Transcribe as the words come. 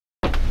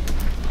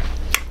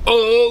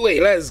Oh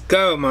wait, let's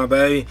go, my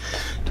baby.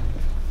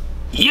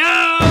 Yo,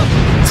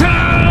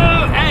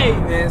 hey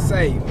man,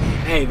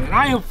 hey man,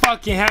 I am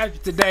fucking happy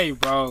today,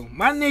 bro.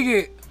 My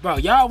nigga, bro,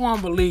 y'all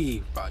won't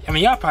believe, bro. I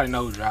mean, y'all probably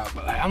know Drop,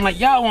 but like, I'm like,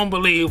 y'all won't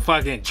believe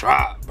fucking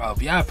Drop, bro.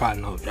 Y'all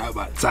probably know Drop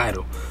by the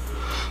title.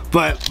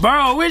 But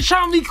bro, Rich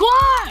Homie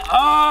Quan.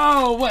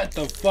 Oh, what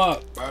the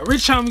fuck, bro?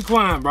 Rich Homie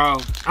Quan, bro.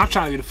 I'm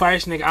trying to be the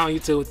first nigga on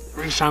YouTube with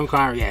Rich Homie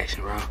Quan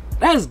reaction, bro.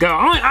 Let's go.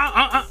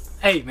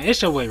 Hey man,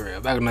 it's your way real.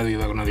 Back another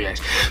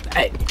reaction.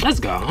 Hey, let's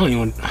go. I don't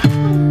even.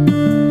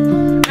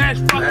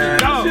 Let's fucking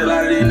go.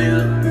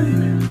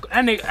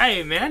 That nigga,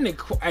 hey man, that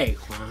nigga, hey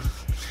Quan.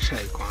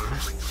 Hey Quan.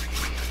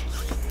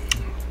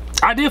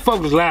 I did fuck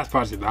with his last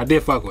part, but I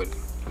did fuck with it.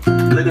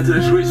 Looking to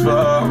the streets for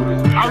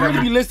I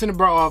really be listening to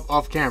bro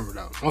off camera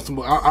though. I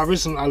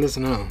listen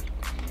to him.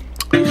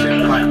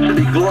 Like to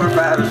be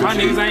glorified or some My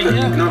niggas ain't here.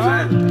 You know what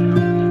I'm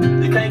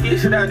saying? You can't get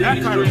shit out there in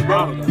these streets,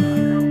 bro.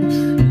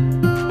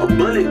 A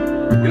bullet,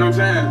 you know what I'm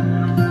saying?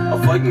 A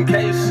fucking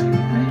case.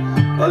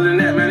 Other than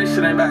that, man, this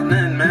shit ain't about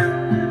nothing, man.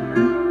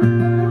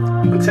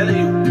 I'm telling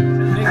you,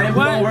 I ain't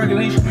gonna work in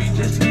these streets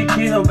just to get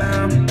killed by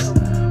him.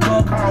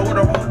 Fuck car with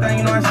the whole thing,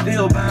 you know I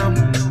still bound.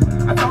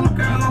 I told my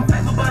girl on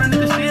Facebook, but a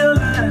nigga still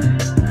lying.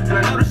 And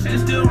I know the shit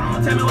still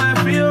wrong, tell me why I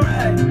feel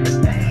right.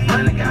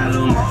 Money got a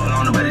little mold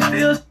on it, but it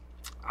still.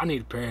 I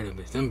need a pair of them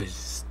bitches. Them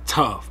bitches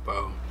tough,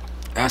 bro.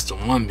 That's the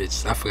one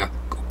bitch. I forgot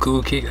the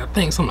cool kick. I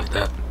think something like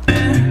that.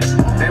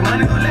 That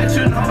money gon' let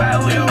you know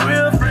about who your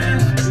real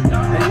friends.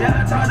 And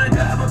yeah, I talk to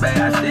God, but babe,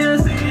 I still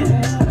see it.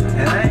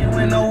 And I ain't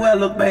went nowhere,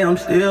 look, babe, I'm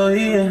still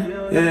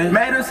here. Yeah,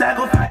 made a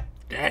sacrifice.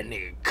 That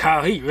nigga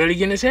Kyle, he really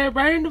getting his hair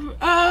right in the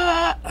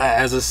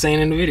as a scene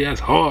in the video.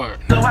 That's hard.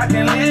 So I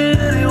can live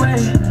anyway.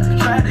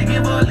 Try to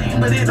give a lean,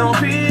 but it don't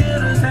feel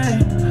the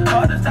same.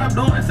 Hard to stop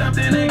doing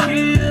something and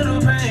kill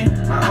the pain.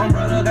 My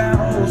umbrella got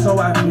holes, so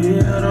I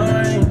feel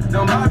the rain.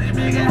 Don't buy this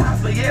big ass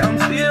house, but yeah, I'm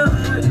still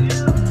good.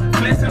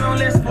 Flexing on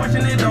less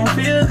fortunate, don't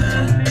feel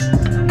good.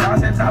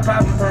 Lost that top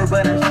popping fur,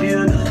 but I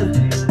still good.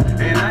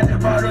 And I just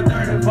bought a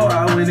 30 before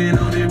I went in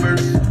on the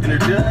verse. And the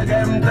judge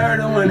gave him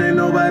 30 when ain't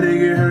nobody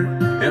get hurt.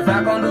 If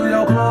I gon' do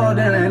your call,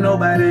 then ain't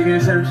nobody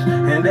get searched.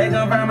 And they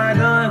gon' find my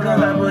gun,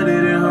 cause I put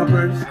it in her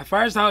purse. At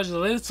first I was just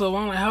listening to him,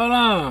 I'm like, hold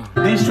on.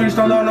 These streets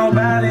don't know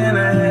nobody, and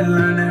I had to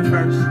learn that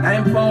first. I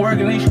ain't fun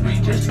working these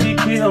streets just to get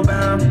killed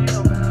by them.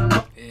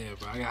 Yeah,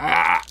 bro,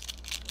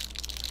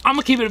 I'm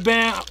gonna keep it a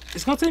band.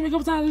 It's gonna take me a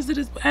couple times to listen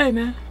to this, but hey,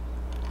 man.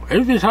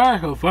 This bitch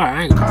hard so far.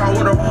 I ain't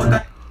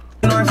gonna.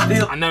 I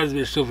know this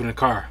bitch stupid in the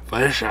car,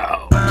 but it's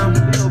show.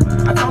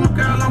 I told my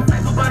girl on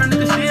Facebook, but a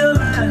nigga still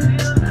lying.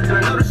 And I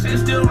know the shit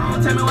still wrong,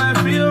 tell me why I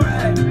feel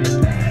right.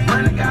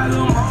 Money got a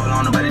little mold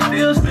on it, but it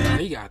still spin.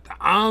 He got the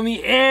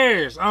Army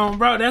airs.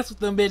 Bro, that's what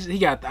them bitches, he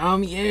got the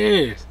Army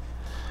airs.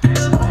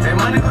 That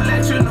money gon'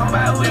 let you know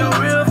about who your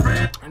real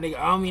friend. That nigga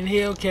Army and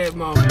Hellcat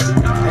moment.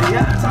 And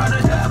yeah, I talk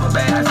to God, but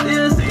babe, I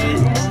still see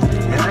it.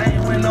 And I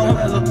ain't went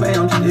nowhere, look, babe,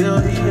 I'm still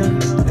here.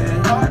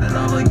 Hard to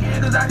love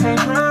again, cause I can't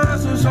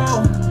trust her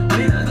soul.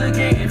 Niggas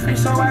looking iffy,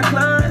 so I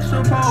clutch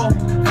the pole.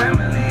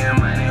 Family and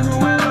money, who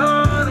I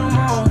love the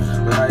most.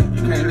 Like,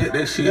 you can't let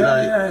that shit,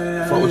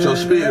 fuck with your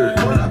spirit.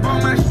 Pull up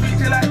on my street,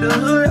 just like the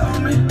hood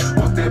on me.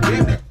 Walk that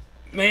big.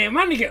 Man,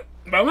 my nigga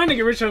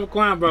Rich Homie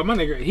Quan, bro, my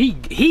nigga,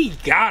 he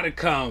gotta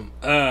come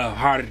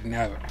harder than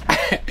ever.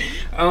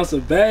 On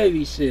some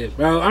baby shit,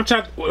 bro. I'm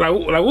trying to, like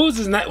what was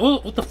his name?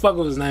 What the fuck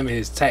was his name of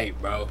his tape,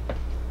 bro?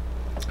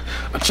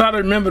 I'm trying to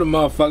remember the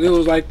motherfucker. It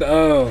was like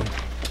the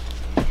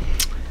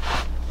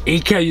he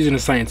kept using the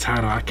same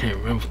title. I can't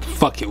remember what the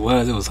fuck it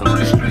was. It was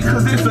hilarious.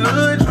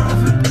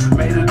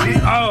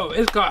 Oh,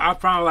 it's called I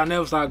Promise I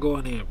Never Stop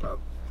Going In, bro.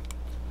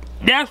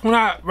 That's when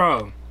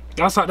bro.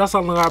 That's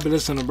how long I've been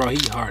listening to, bro. He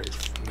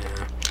hardest,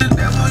 man.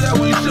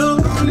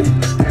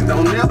 And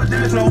don't never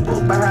there's no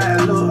book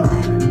behind look.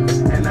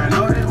 And I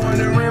know they want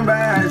to ring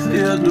by, I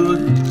still do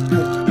it.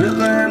 You can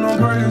have no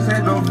person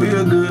that don't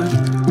feel good.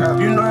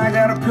 You know I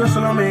got a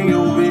pistol, I'm in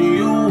your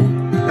venue.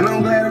 And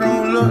I'm glad it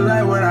don't look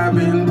like what I've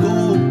been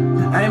through.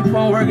 I ain't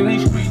fun working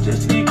these streets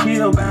just to get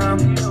killed by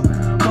them.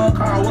 Fuck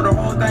car with the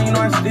whole thing, you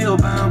know I still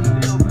bound.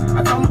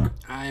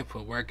 I ain't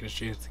put work in the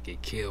streets to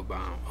get killed by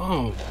them.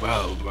 Oh,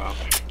 bro.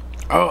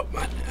 Oh,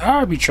 man,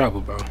 I'll be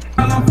trouble, bro.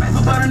 I'm on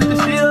paper, but a nigga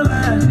still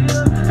lying.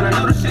 And I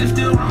know the shit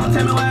still wrong,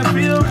 tell me why I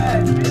feel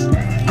right.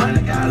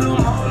 Money got a little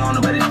mold on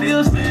it, but it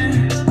still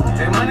spin.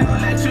 That money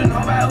gon' let you know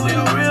about who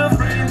your real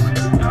friends.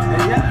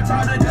 And yeah, I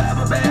talk to God,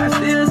 but babe, I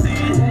still see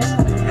it.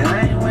 And I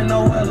ain't went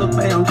nowhere, look,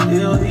 babe, I'm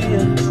still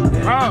here.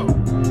 Bro.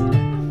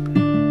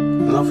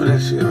 Enough of that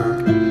shit,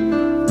 man. You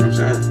know what I'm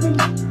saying?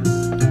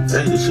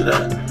 Take this shit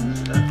out.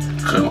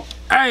 Come on.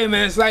 Hey,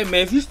 man, it's like,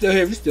 man, if you still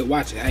here, if you still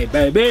watching, hey,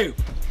 baby.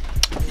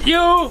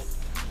 You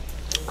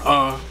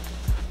I'm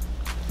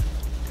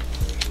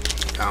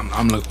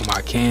looking for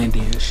my candy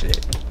and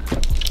shit.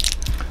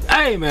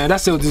 Hey man,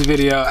 that's it with this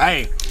video.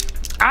 Hey,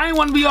 I ain't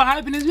want to be all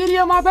hype in this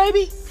video, my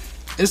baby.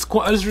 It's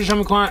Rich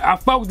Homie Quan. I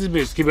fuck with this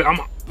bitch. Keep it. I'm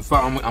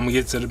gonna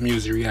get to the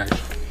music reaction.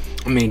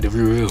 I mean the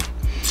review.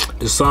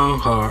 The song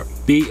hard,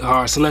 beat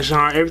hard, selection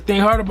hard, everything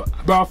hard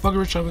about fucking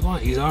Rich Homie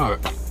Quan. He's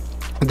hard.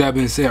 With that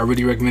being said, I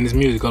really recommend his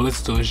music. Go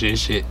listen to his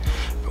shit.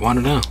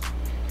 Wander down.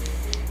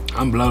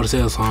 I'm blowed as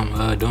hell, so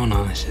I'm doing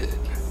all this shit.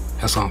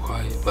 That's why I'm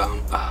quiet, but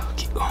I'm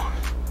keep going.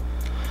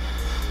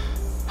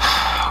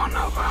 I don't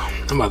know, bro.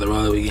 I'm about to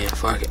roll the weekend.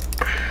 Fuck it.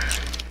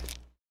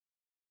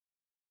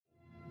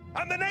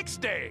 And the next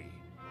day,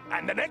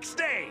 and the next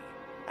day,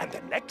 and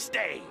the next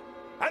day,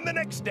 and the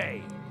next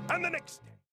day, and the next day.